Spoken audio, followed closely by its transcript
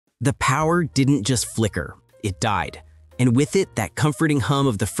The power didn't just flicker, it died. And with it, that comforting hum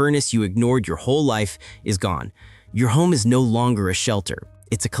of the furnace you ignored your whole life is gone. Your home is no longer a shelter.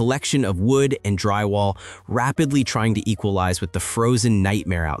 It's a collection of wood and drywall rapidly trying to equalize with the frozen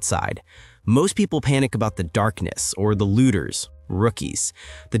nightmare outside. Most people panic about the darkness or the looters, rookies.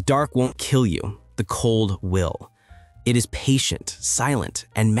 The dark won't kill you, the cold will. It is patient, silent,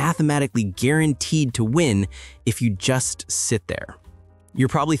 and mathematically guaranteed to win if you just sit there. You're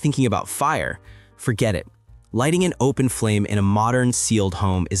probably thinking about fire. Forget it. Lighting an open flame in a modern sealed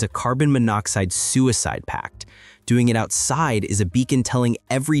home is a carbon monoxide suicide pact. Doing it outside is a beacon telling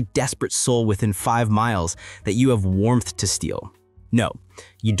every desperate soul within 5 miles that you have warmth to steal. No,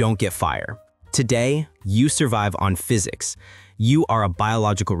 you don't get fire. Today, you survive on physics. You are a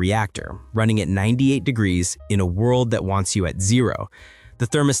biological reactor, running at 98 degrees in a world that wants you at 0. The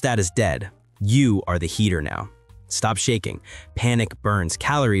thermostat is dead. You are the heater now. Stop shaking. Panic burns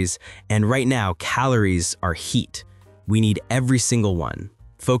calories, and right now, calories are heat. We need every single one.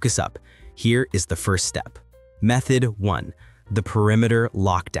 Focus up. Here is the first step. Method 1, the perimeter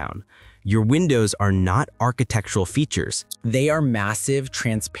lockdown. Your windows are not architectural features. They are massive,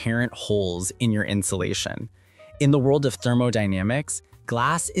 transparent holes in your insulation. In the world of thermodynamics,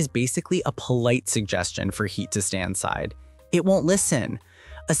 glass is basically a polite suggestion for heat to stay inside. It won't listen.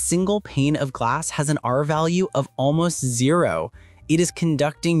 A single pane of glass has an R value of almost 0. It is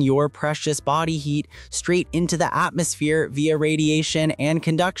conducting your precious body heat straight into the atmosphere via radiation and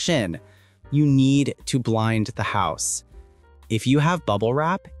conduction. You need to blind the house. If you have bubble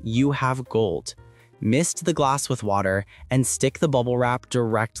wrap, you have gold. Mist the glass with water and stick the bubble wrap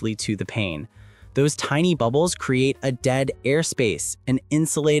directly to the pane. Those tiny bubbles create a dead airspace, an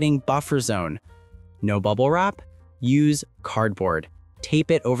insulating buffer zone. No bubble wrap? Use cardboard.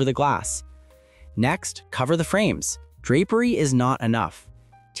 Tape it over the glass. Next, cover the frames. Drapery is not enough.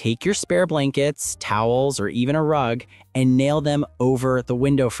 Take your spare blankets, towels, or even a rug and nail them over the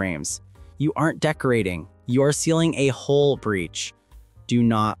window frames. You aren't decorating, you are sealing a hole breach. Do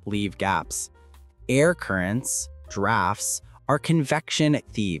not leave gaps. Air currents, drafts, are convection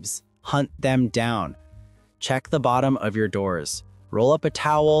thieves. Hunt them down. Check the bottom of your doors. Roll up a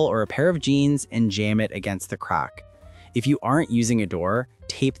towel or a pair of jeans and jam it against the crack. If you aren't using a door,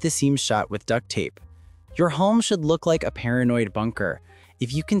 tape the seams shut with duct tape. Your home should look like a paranoid bunker.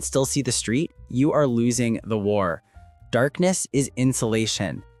 If you can still see the street, you are losing the war. Darkness is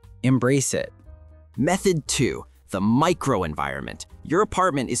insulation. Embrace it. Method 2, the microenvironment. Your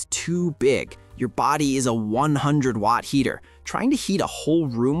apartment is too big. Your body is a 100-watt heater. Trying to heat a whole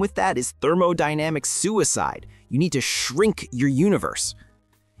room with that is thermodynamic suicide. You need to shrink your universe.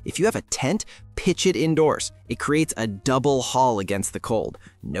 If you have a tent, pitch it indoors. It creates a double hull against the cold.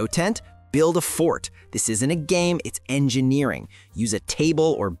 No tent? Build a fort. This isn't a game, it's engineering. Use a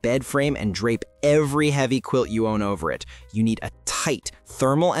table or bed frame and drape every heavy quilt you own over it. You need a tight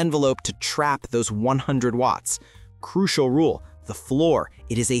thermal envelope to trap those 100 watts. Crucial rule, the floor.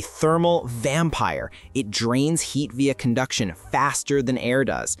 It is a thermal vampire. It drains heat via conduction faster than air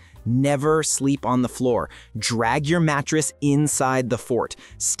does. Never sleep on the floor. Drag your mattress inside the fort.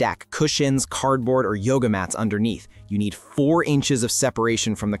 Stack cushions, cardboard, or yoga mats underneath. You need 4 inches of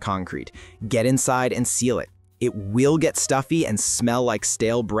separation from the concrete. Get inside and seal it. It will get stuffy and smell like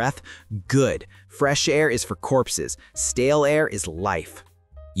stale breath. Good. Fresh air is for corpses. Stale air is life.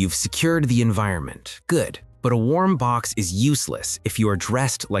 You've secured the environment. Good. But a warm box is useless if you are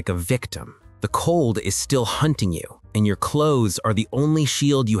dressed like a victim. The cold is still hunting you, and your clothes are the only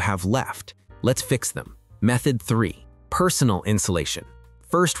shield you have left. Let's fix them. Method 3, personal insulation.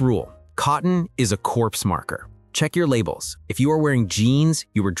 First rule, cotton is a corpse marker. Check your labels. If you are wearing jeans,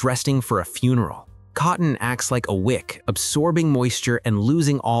 you are dressing for a funeral. Cotton acts like a wick, absorbing moisture and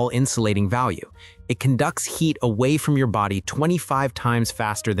losing all insulating value. It conducts heat away from your body 25 times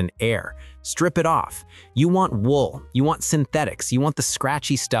faster than air. Strip it off. You want wool, you want synthetics, you want the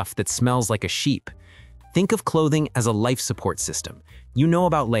scratchy stuff that smells like a sheep. Think of clothing as a life support system. You know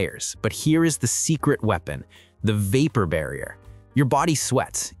about layers, but here is the secret weapon, the vapor barrier. Your body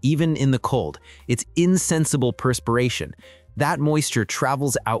sweats, even in the cold. It's insensible perspiration. That moisture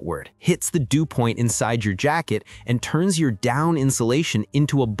travels outward, hits the dew point inside your jacket, and turns your down insulation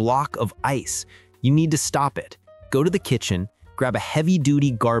into a block of ice. You need to stop it. Go to the kitchen, grab a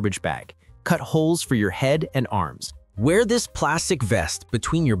heavy-duty garbage bag, cut holes for your head and arms. Wear this plastic vest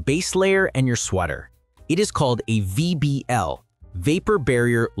between your base layer and your sweater. It is called a VBL, Vapor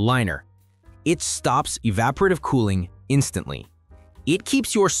Barrier Liner. It stops evaporative cooling instantly. It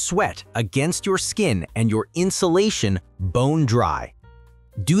keeps your sweat against your skin and your insulation bone dry.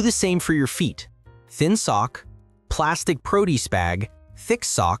 Do the same for your feet. Thin sock, plastic produce bag, Thick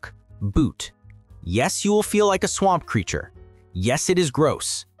sock, boot. Yes, you will feel like a swamp creature. Yes, it is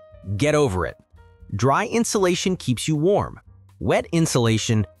gross. Get over it. Dry insulation keeps you warm. Wet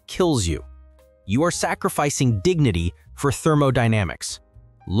insulation kills you. You are sacrificing dignity for thermodynamics.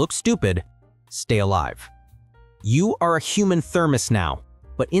 Look stupid, stay alive. You are a human thermos now,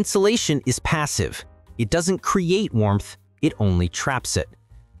 but insulation is passive. It doesn't create warmth, it only traps it.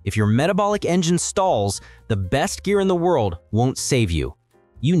 If your metabolic engine stalls, the best gear in the world won't save you.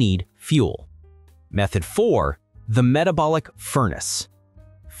 You need fuel. Method 4, the metabolic furnace.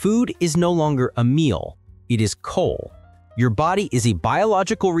 Food is no longer a meal, it is coal. Your body is a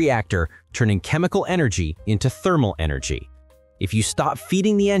biological reactor turning chemical energy into thermal energy. If you stop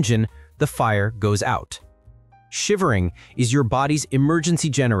feeding the engine, the fire goes out. Shivering is your body's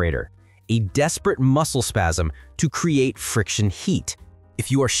emergency generator, a desperate muscle spasm to create friction heat. If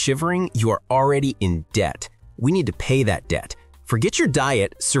you are shivering, you are already in debt. We need to pay that debt. Forget your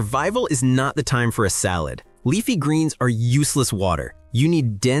diet, survival is not the time for a salad. Leafy greens are useless water. You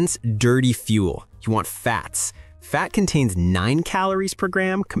need dense, dirty fuel. You want fats. Fat contains 9 calories per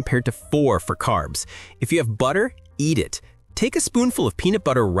gram compared to 4 for carbs. If you have butter, eat it. Take a spoonful of peanut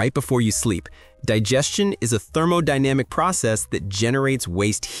butter right before you sleep. Digestion is a thermodynamic process that generates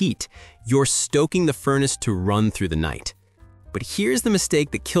waste heat. You're stoking the furnace to run through the night. But here's the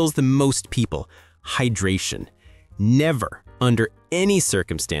mistake that kills the most people: hydration. Never, under any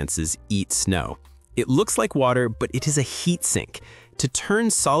circumstances, eat snow. It looks like water, but it is a heat sink. To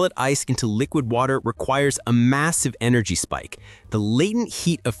turn solid ice into liquid water requires a massive energy spike, the latent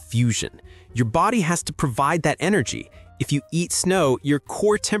heat of fusion. Your body has to provide that energy. If you eat snow, your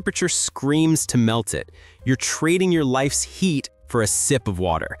core temperature screams to melt it. You're trading your life's heat for a sip of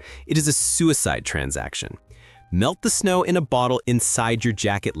water. It is a suicide transaction. Melt the snow in a bottle inside your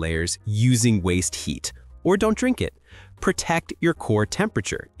jacket layers using waste heat, or don't drink it. Protect your core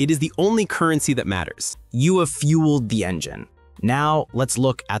temperature. It is the only currency that matters. You have fueled the engine. Now let's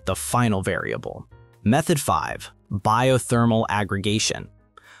look at the final variable. Method 5, biothermal aggregation.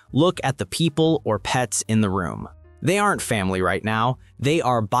 Look at the people or pets in the room. They aren't family right now. They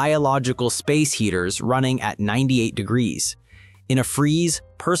are biological space heaters running at 98 degrees. In a freeze,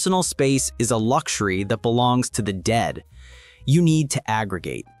 personal space is a luxury that belongs to the dead. You need to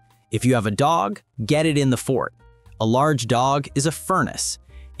aggregate. If you have a dog, get it in the fort. A large dog is a furnace.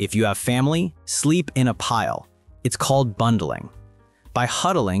 If you have family, sleep in a pile. It's called bundling. By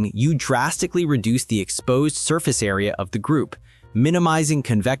huddling, you drastically reduce the exposed surface area of the group, minimizing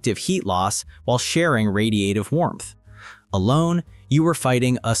convective heat loss while sharing radiative warmth. Alone, you are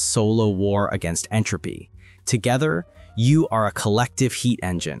fighting a solo war against entropy. Together, you are a collective heat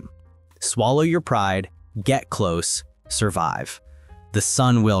engine. Swallow your pride, get close, survive. The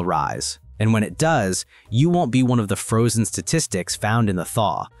sun will rise, and when it does, you won't be one of the frozen statistics found in the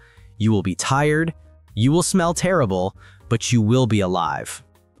thaw. You will be tired, you will smell terrible, but you will be alive.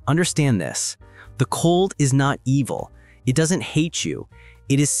 Understand this. The cold is not evil. It doesn't hate you.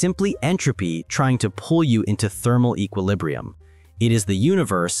 It is simply entropy trying to pull you into thermal equilibrium. It is the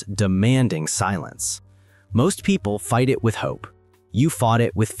universe demanding silence. Most people fight it with hope. You fought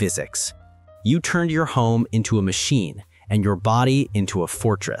it with physics. You turned your home into a machine and your body into a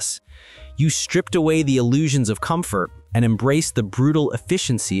fortress. You stripped away the illusions of comfort and embraced the brutal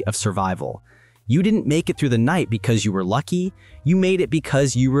efficiency of survival. You didn't make it through the night because you were lucky. You made it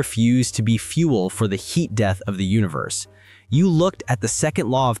because you refused to be fuel for the heat death of the universe. You looked at the second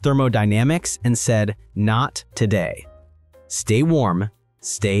law of thermodynamics and said, "Not today." Stay warm,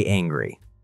 stay angry.